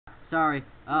sorry.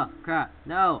 Oh, crap.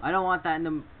 No, I don't want that in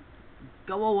the...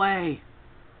 Go away.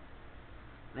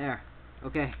 There.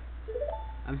 Okay.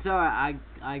 I'm sorry,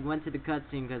 I went to the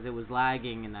cutscene because it was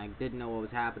lagging and I didn't know what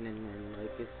was happening, and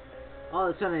like it's all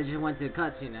of a sudden I just went to the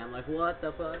cutscene and I'm like, what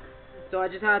the fuck? So I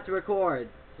just had to record.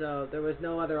 So there was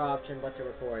no other option but to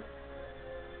record.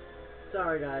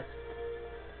 Sorry guys.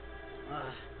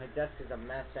 My desk is a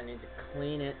mess. I need to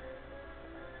clean it.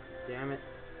 Damn it.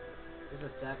 Just a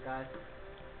sec, guys.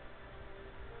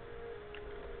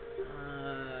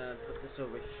 Put this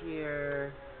over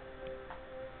here.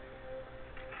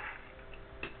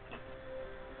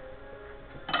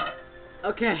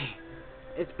 Okay,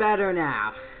 it's better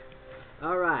now.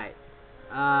 Alright.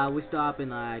 We stop in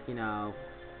like, you know,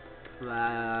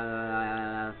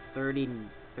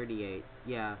 38.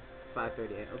 Yeah,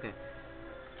 5:38. Okay.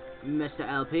 Mr.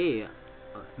 LP.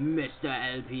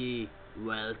 Mr. LP,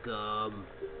 welcome.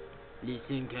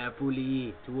 Listen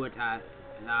carefully to what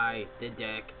I, the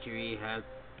Dectree,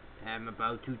 am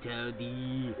about to tell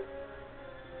thee.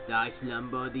 Thy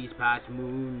slumber these past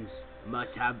moons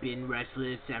must have been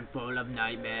restless and full of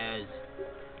nightmares.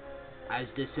 As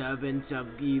the servants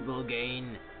of evil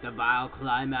gain, the vile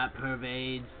climate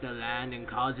pervades the land and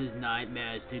causes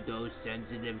nightmares to those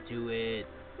sensitive to it.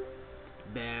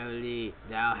 Barely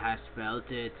thou hast felt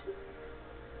it.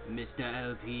 Mr.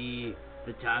 LP,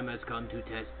 the time has come to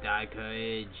test thy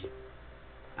courage.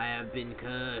 I have been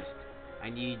cursed. I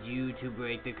need you to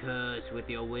break the curse with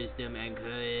your wisdom and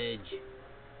courage.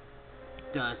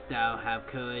 Dost thou have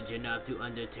courage enough to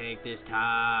undertake this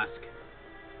task?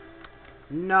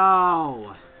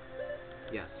 No!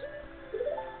 Yes.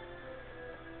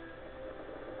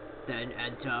 Then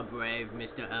enter brave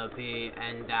Mr. LP,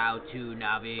 and thou too,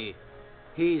 Navi.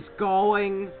 He's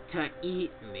going to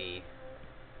eat me.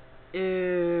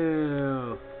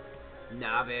 Ew.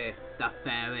 Navi, the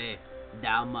fairy,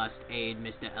 thou must aid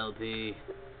Mr. LP.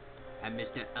 And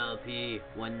Mr. LP,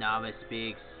 when Navi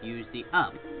speaks, use the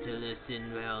up to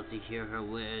listen well to hear her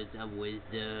words of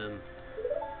wisdom.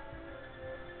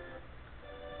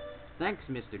 Thanks,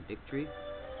 Mr. Dectree.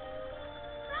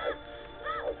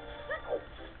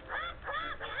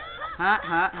 Ha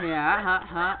ha, yeah, ha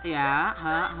ha, yeah,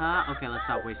 ha ha. Okay, let's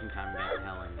stop wasting time and get the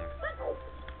hell in there.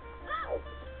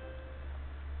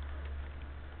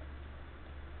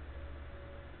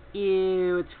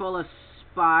 Ew, it's full of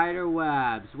spider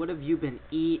webs. What have you been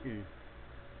eating?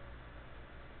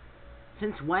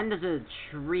 Since when does a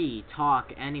tree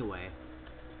talk anyway?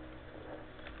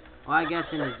 Well, I guess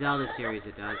in the Zelda series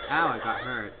it does. Ow, I got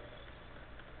hurt.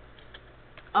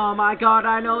 Oh my god,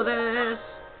 I know this!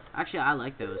 Actually, I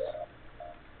like those.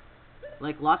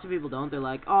 Like, lots of people don't. They're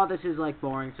like, oh, this is, like,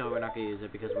 boring, so we're not gonna use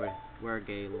it because we're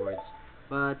gay lords.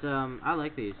 But, I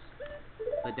like these.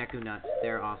 The Deku Nuts.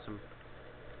 They're awesome.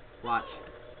 Watch.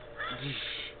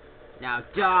 Now,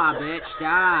 da, bitch,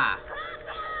 da!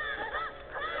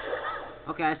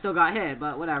 Okay, I still got hit,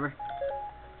 but whatever.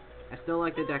 I still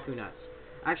like the Deku Nuts.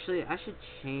 Actually, I should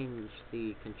change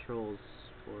the controls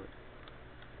for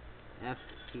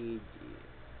FTG.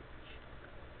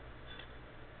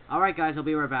 Alright, guys, I'll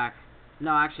be right back.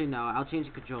 No, actually, no. I'll change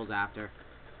the controls after.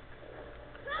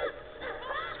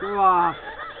 Screw off!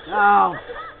 No!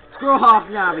 Screw off,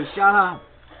 Navi! Shut up!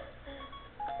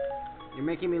 You're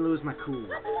making me lose my cool.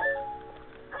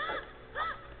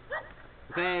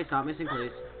 Okay, stop missing,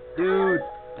 please. Dude!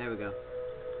 There we go.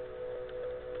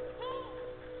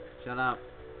 Shut up.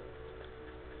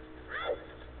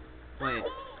 Wait.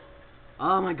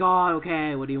 Oh my god,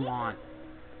 okay, what do you want?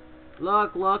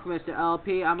 Look, look, Mr.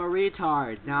 LP, I'm a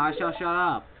retard. Now I shall shut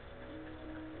up.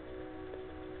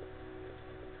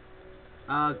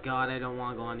 Oh god, I don't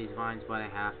want to go on these vines, but I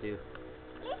have to.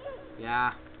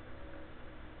 Yeah.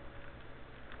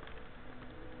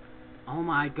 Oh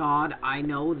my god, I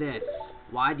know this.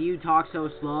 Why do you talk so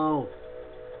slow?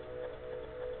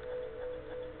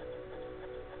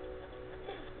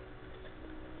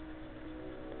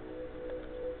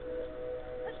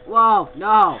 Whoa,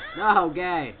 no, no,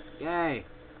 gay, gay,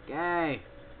 gay.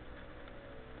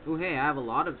 Oh, hey, I have a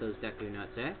lot of those Deku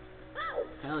Nuts, eh?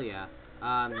 Hell yeah.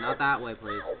 Not that way,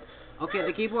 please. Okay,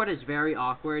 the keyboard is very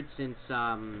awkward since,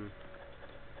 oh,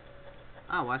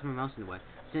 why is my mouse in the way?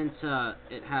 Since,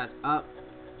 it has up,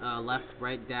 left,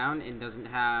 right, down, and doesn't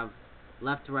have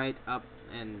left, right, up,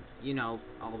 and, you know,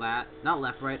 all that. Not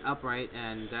left, right, up, right,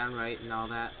 and down, right, and all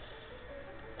that.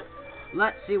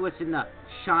 Let's see what's in the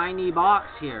shiny box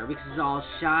here, because it's all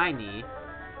shiny.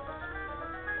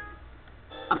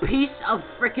 A piece of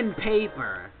frickin'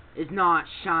 paper is not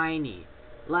shiny.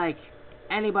 Like,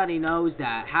 anybody knows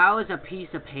that. How is a piece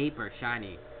of paper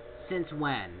shiny? Since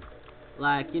when?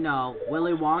 Like, you know,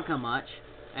 Willy Wonka much.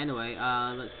 Anyway,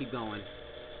 let's keep going.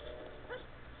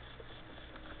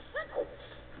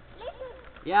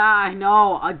 Yeah, I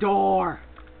know, a door.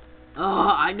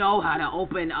 I know how to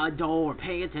open a door.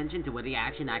 Pay attention to what the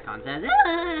action icon says.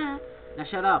 Now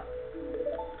shut up.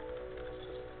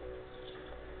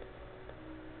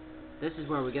 This is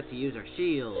where we get to use our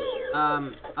shield.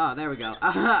 Oh, there we go.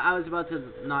 I was about to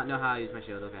not know how to use my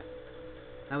shield. Okay.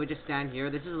 Now we just stand here.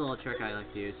 This is a little trick I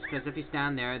like to use. Because if you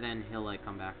stand there, then he'll, like,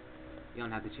 come back. You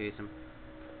don't have to chase him.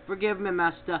 Forgive me,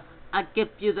 master. I give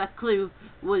you the clue.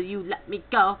 Will you let me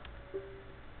go?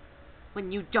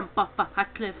 When you jump off a high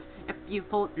cliff, if you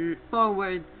hold it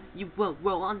forward, you will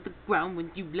roll on the ground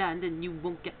when you land and you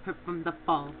won't get hurt from the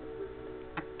fall.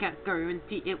 I can't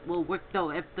guarantee it will work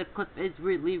though if the cliff is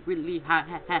really, really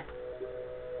high.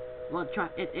 Well, try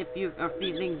it if you are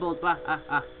feeling bold.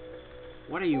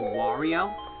 What are you,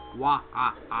 Wario?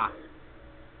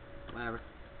 Whatever.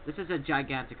 This is a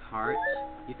gigantic heart.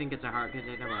 You think it's a heart because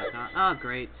it's not. Oh,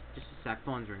 great. Just a sec.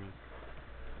 Phone's ringing.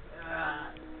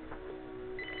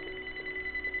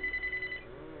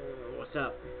 What's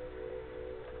up?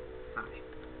 Hi.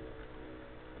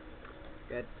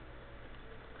 Good.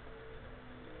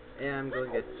 Yeah, I'm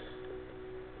going good.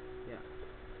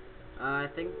 Yeah. I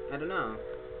don't know.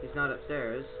 He's not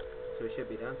upstairs, so he should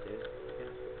be downstairs. Yeah.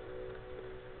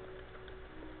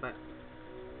 But.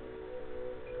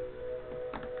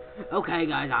 Okay,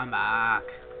 guys, I'm back.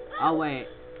 Oh, wait.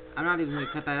 I'm not even gonna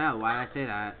cut that out. Why did I say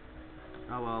that?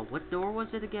 Oh, well. What door was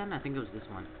it again? I think it was this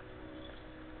one.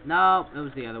 No, it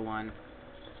was the other one.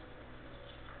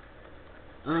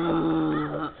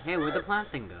 Hey, where'd the plant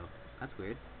thing go? That's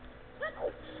weird.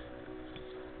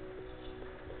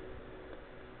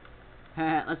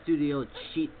 Let's do the old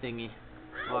cheat thingy.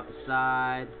 Go off the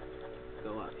side.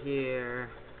 Go up here.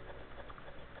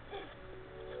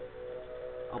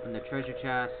 Open the treasure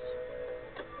chest.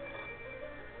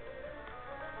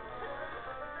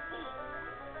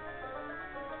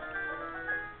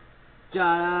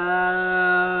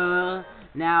 Ta-da!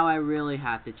 Now I really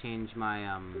have to change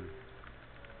my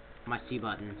my C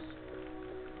buttons.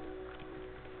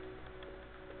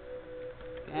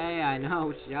 Okay, I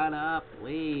know. Shut up,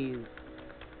 please.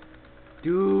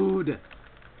 Dude.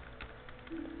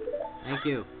 Thank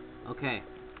you. Okay.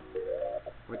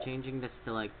 We're changing this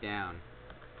to, like, down.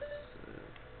 So,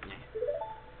 yeah.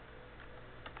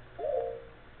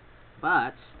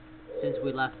 But, since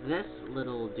we left this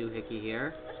little doohickey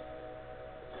here,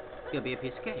 it's gonna be a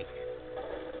piece of cake.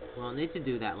 We won't need to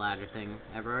do that ladder thing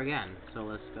ever again. So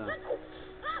let's go.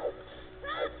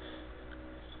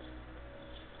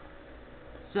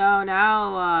 So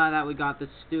now that we got the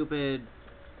stupid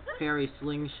fairy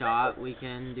slingshot, we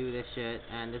can do this shit,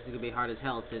 and this is gonna be hard as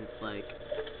hell since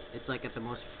it's like at the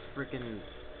most freaking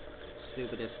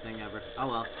stupidest thing ever. Oh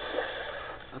well.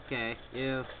 Okay,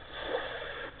 you.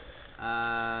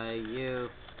 You.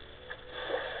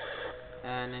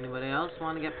 And anybody else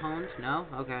want to get pwned? No?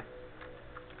 Okay.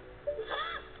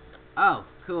 Oh,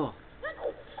 cool.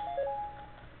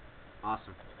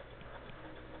 Awesome.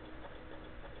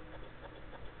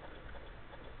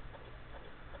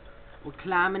 We're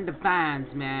climbing the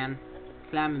vines, man.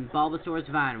 Climbing Bulbasaur's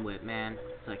vine whip, man.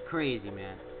 It's like crazy,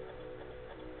 man.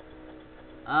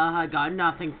 I got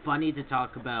nothing funny to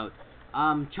talk about.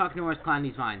 Chuck Norris climbed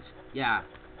these vines. Yeah.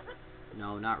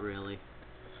 No, not really.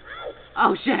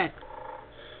 Oh, shit!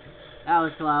 That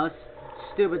was close.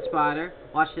 Stupid spider.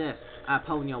 Watch this. I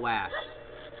pwn your ass.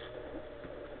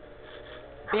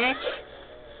 Bitch!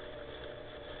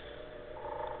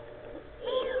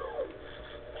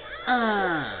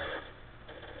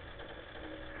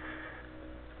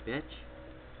 Bitch.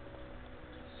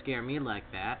 Scare me like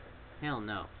that? Hell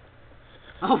no.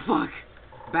 Oh fuck!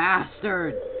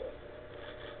 Bastard!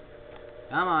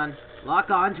 Come on. Lock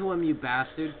onto him, you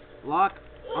bastard. Lock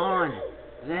on.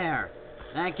 There.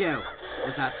 Thank you.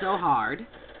 Was that so hard?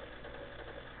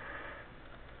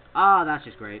 Oh, that's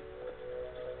just great.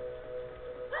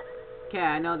 Okay,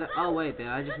 I know that. Oh wait, did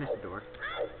I just miss the door?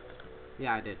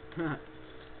 Yeah, I did.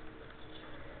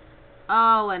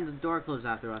 Oh, and the door closed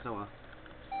after us. Oh well.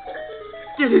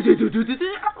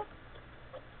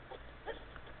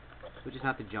 We just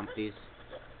have to jump these.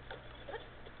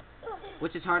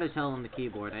 Which is hard as hell on the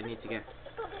keyboard. I need to get...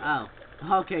 Oh.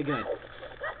 Okay, good.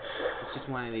 It's just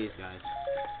one of these guys.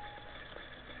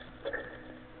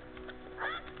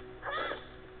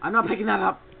 I'm not picking that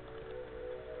up!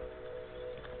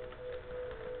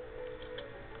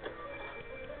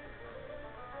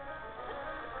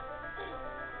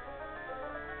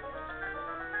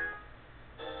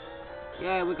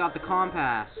 Yeah, we got the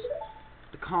compass.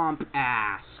 The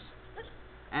compass.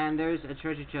 And there's a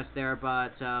treasure chest there,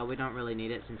 but we don't really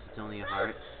need it since it's only a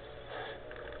heart.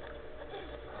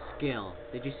 Skill.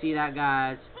 Did you see that,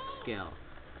 guys? Skill.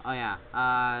 Oh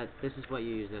yeah, this is what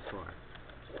you use this for.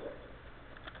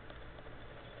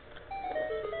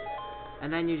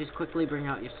 And then you just quickly bring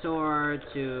out your sword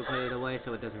to put it away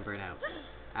so it doesn't burn out.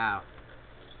 Ow.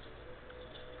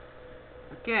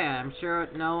 Okay, I'm sure...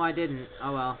 No, I didn't.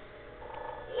 Oh well.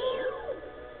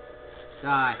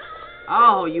 Die.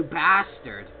 Oh, you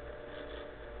bastard!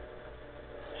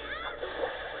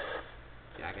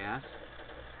 Jackass.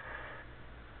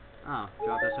 Oh,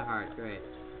 dropped us a heart. Great.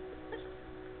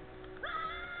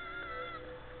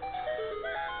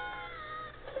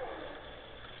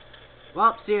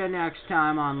 Well, see you next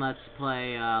time on Let's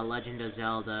Play Legend of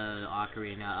Zelda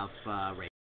Ocarina of